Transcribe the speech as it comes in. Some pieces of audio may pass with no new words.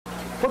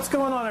What's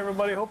going on,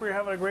 everybody? Hope you're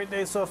having a great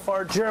day so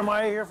far.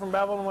 Jeremiah here from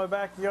Babbling in My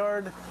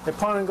Backyard, a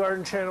pond and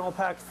garden channel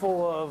packed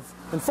full of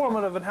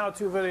informative and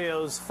how-to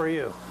videos for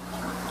you.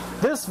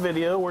 This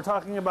video, we're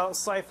talking about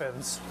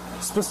siphons.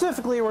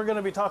 Specifically, we're going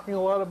to be talking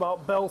a lot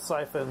about bell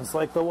siphons,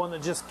 like the one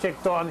that just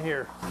kicked on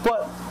here.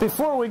 But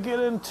before we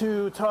get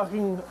into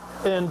talking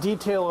in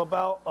detail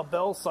about a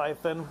bell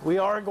siphon, we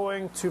are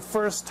going to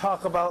first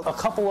talk about a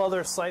couple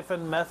other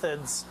siphon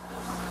methods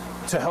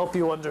to help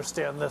you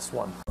understand this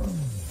one.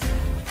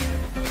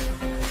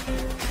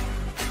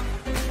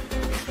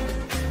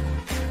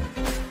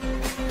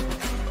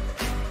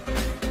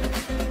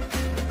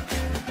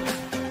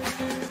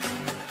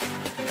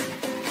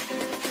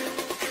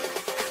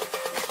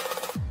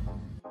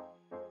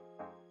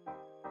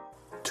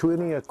 To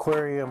any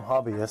aquarium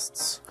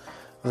hobbyists,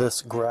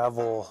 this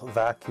gravel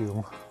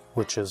vacuum,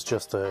 which is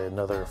just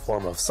another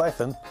form of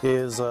siphon,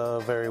 is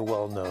a very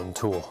well-known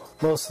tool.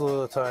 Most of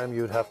the time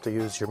you'd have to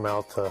use your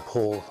mouth to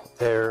pull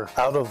air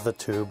out of the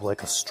tube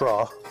like a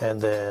straw,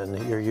 and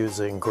then you're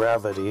using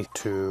gravity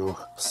to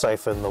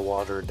siphon the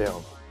water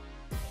down.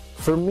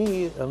 For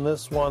me, and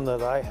this one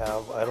that I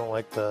have, I don't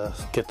like to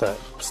get that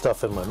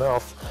stuff in my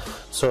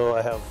mouth, so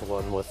I have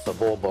one with the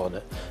bulb on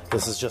it.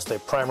 This is just a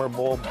primer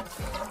bulb.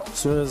 As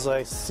soon as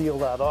I seal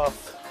that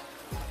off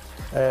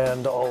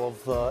and all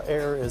of the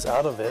air is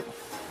out of it,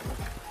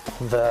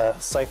 the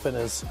siphon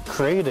is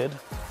created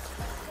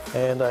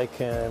and I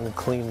can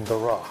clean the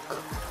rock.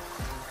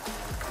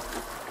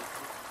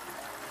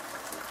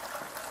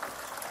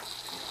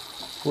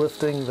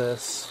 Lifting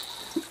this,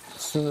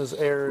 as soon as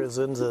air is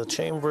into the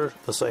chamber,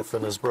 the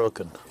siphon is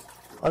broken.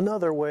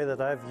 Another way that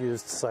I've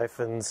used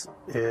siphons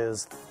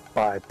is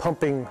by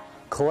pumping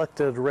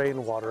collected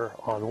rainwater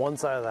on one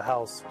side of the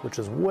house, which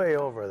is way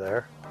over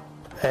there,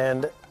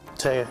 and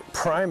to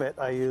prime it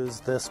I use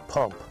this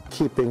pump,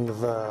 keeping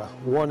the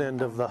one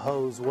end of the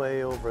hose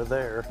way over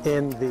there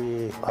in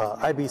the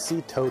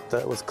IBC tote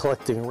that was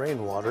collecting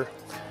rainwater.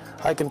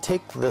 I can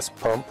take this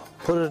pump,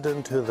 put it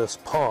into this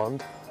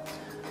pond,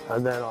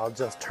 and then I'll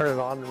just turn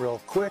it on real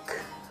quick,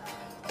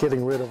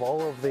 getting rid of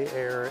all of the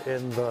air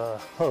in the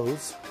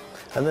hose,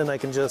 and then I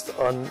can just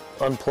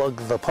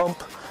unplug the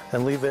pump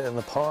and leave it in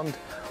the pond,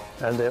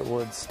 and it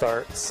would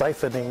start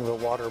siphoning the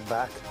water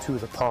back to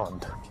the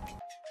pond.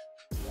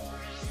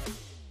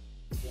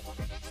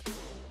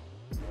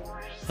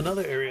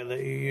 Another area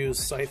that you use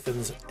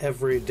siphons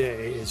every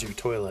day is your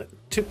toilet.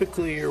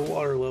 Typically your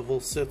water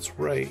level sits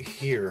right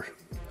here.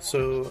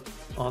 So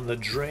on the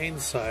drain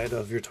side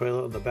of your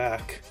toilet in the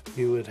back,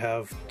 you would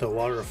have the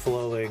water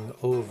flowing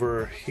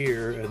over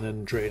here and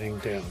then draining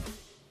down.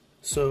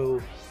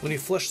 So when you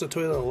flush the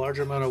toilet, a large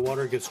amount of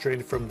water gets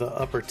drained from the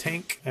upper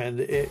tank and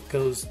it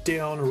goes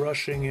down,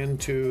 rushing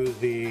into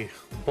the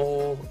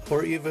bowl,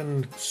 or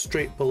even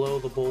straight below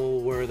the bowl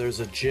where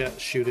there's a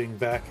jet shooting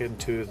back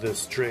into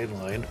this drain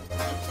line.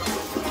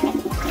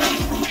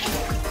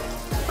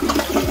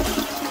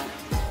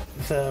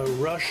 The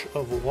rush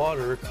of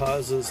water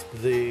causes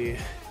the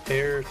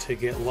air to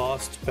get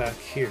lost back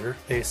here.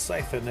 A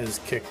siphon is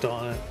kicked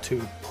on it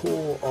to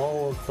pull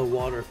all of the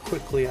water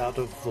quickly out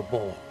of the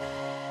bowl.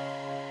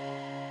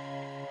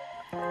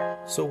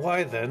 So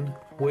why then,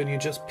 when you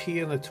just pee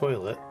in the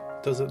toilet,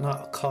 does it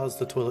not cause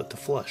the toilet to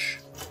flush?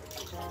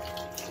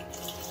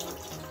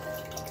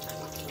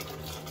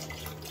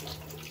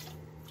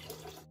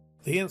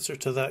 The answer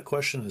to that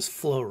question is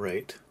flow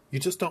rate. You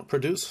just don't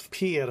produce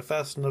pee at a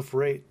fast enough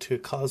rate to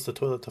cause the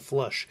toilet to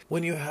flush.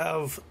 When you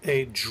have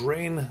a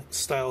drain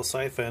style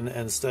siphon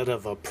instead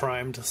of a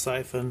primed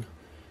siphon,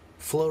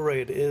 flow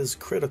rate is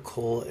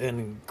critical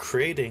in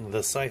creating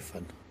the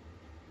siphon.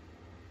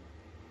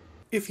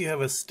 If you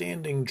have a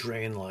standing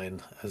drain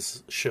line,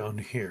 as shown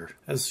here,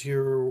 as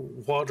your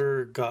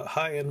water got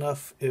high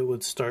enough, it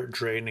would start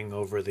draining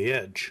over the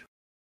edge.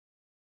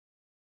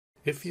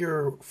 If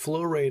your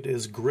flow rate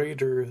is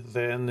greater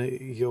than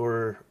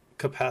your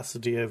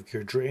capacity of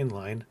your drain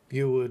line,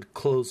 you would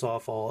close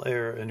off all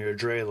air in your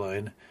drain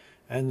line,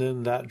 and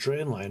then that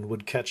drain line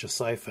would catch a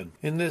siphon.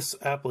 In this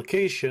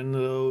application,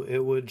 though,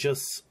 it would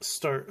just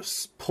start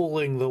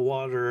pulling the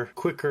water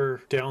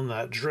quicker down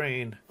that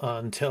drain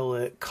until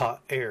it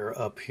caught air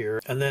up here,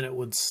 and then it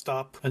would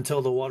stop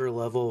until the water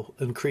level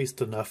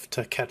increased enough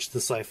to catch the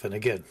siphon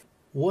again.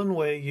 One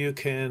way you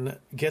can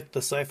get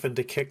the siphon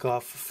to kick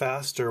off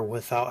faster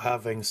without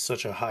having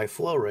such a high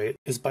flow rate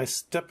is by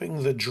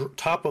stepping the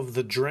top of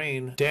the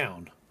drain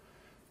down.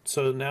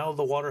 So now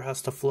the water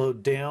has to flow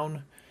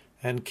down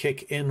and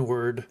kick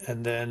inward,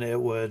 and then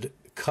it would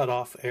cut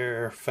off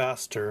air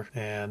faster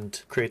and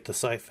create the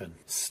siphon.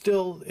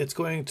 Still, it's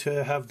going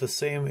to have the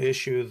same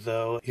issue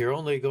though. You're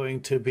only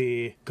going to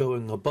be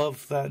going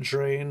above that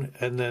drain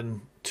and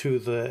then to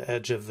the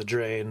edge of the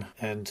drain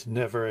and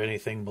never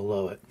anything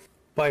below it.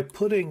 By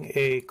putting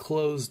a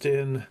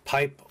closed-in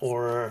pipe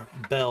or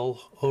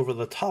bell over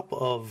the top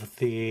of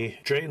the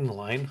drain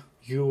line,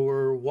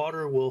 your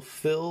water will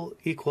fill,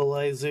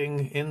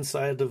 equalizing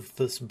inside of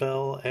this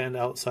bell and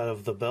outside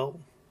of the bell.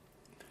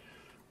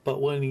 But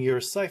when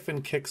your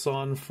siphon kicks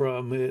on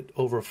from it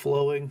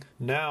overflowing,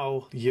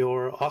 now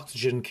your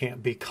oxygen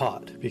can't be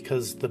caught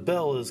because the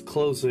bell is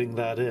closing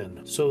that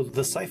in. So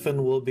the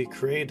siphon will be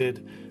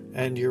created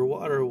and your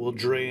water will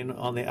drain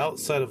on the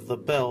outside of the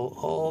bell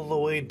all the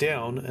way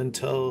down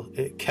until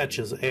it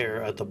catches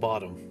air at the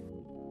bottom.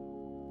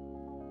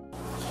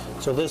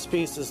 So this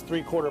piece is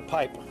 3/4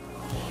 pipe.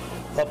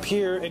 Up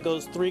here it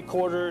goes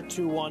 3/4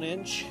 to 1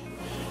 inch.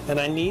 And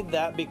I need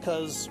that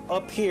because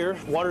up here,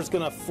 water's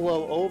going to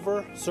flow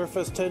over.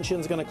 Surface tension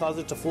is going to cause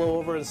it to flow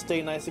over and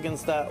stay nice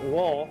against that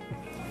wall.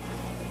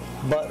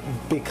 But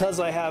because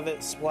I have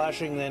it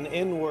splashing then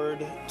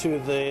inward to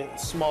the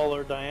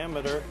smaller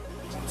diameter,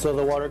 so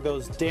the water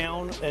goes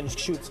down and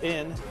shoots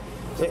in,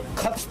 it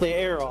cuts the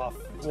air off.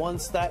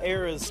 Once that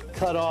air is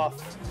cut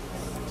off,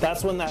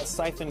 that's when that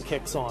siphon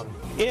kicks on.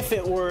 If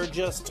it were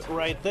just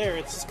right there,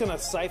 it's just going to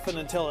siphon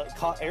until it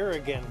caught air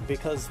again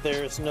because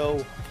there's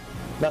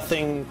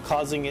nothing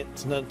causing it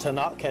to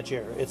not catch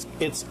air.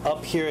 It's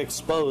up here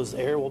exposed,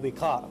 air will be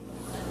caught.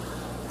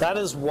 That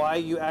is why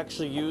you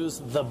actually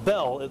use the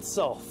bell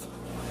itself.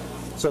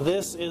 So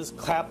this is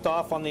capped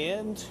off on the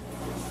end.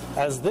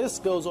 As this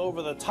goes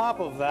over the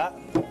top of that,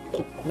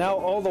 now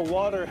all the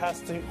water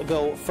has to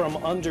go from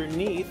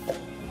underneath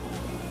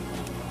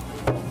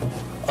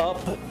up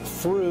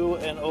through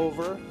and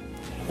over.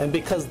 And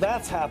because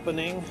that's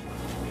happening,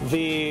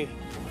 the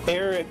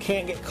air, it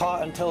can't get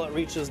caught until it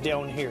reaches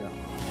down here.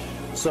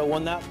 So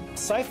when that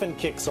siphon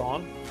kicks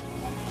on,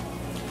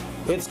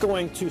 it's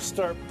going to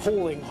start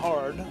pulling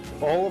hard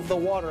all of the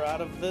water out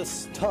of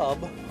this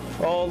tub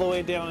all the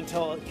way down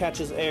until it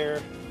catches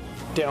air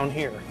down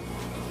here.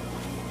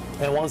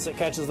 And once it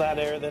catches that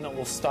air, then it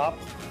will stop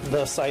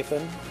the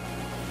siphon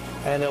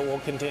and it will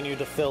continue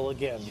to fill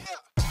again.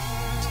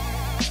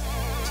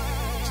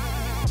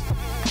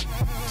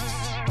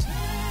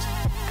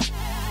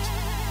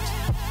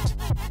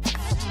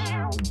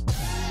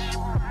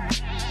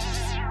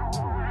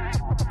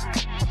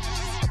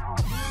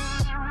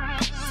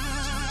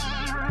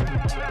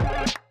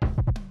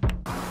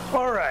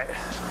 Alright,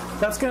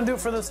 that's going to do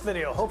it for this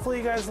video. Hopefully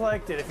you guys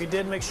liked it. If you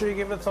did, make sure you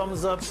give it a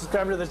thumbs up,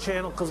 subscribe to the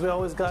channel because we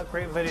always got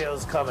great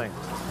videos coming.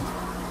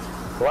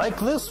 Like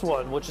this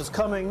one, which is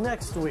coming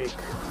next week.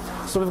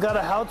 So we've got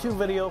a how-to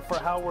video for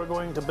how we're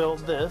going to build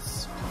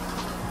this.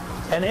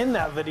 And in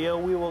that video,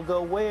 we will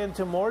go way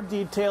into more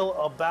detail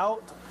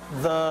about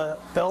the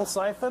bell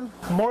siphon,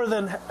 more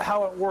than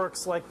how it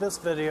works like this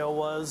video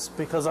was,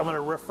 because I'm going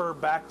to refer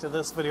back to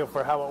this video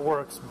for how it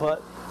works.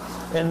 But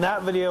in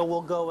that video,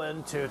 we'll go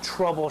into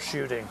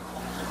troubleshooting.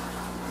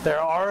 There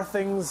are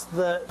things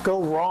that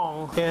go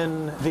wrong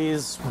in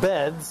these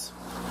beds,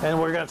 and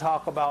we're going to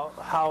talk about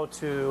how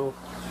to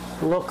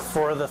look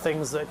for the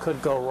things that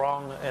could go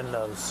wrong in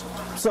those.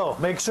 So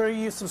make sure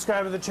you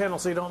subscribe to the channel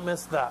so you don't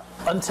miss that.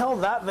 Until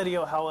that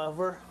video,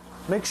 however,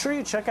 make sure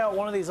you check out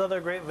one of these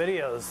other great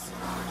videos.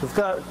 We've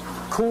got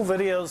cool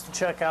videos to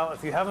check out.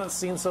 If you haven't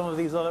seen some of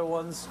these other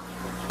ones,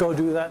 go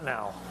do that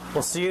now.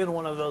 We'll see you in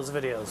one of those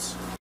videos.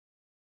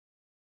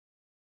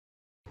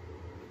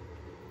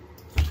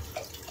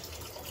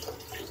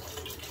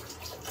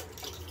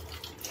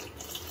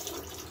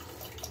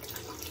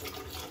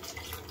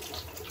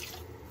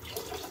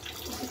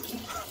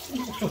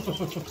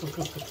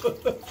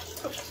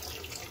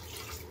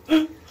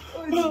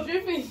 Oh, it's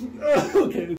dripping. Okay.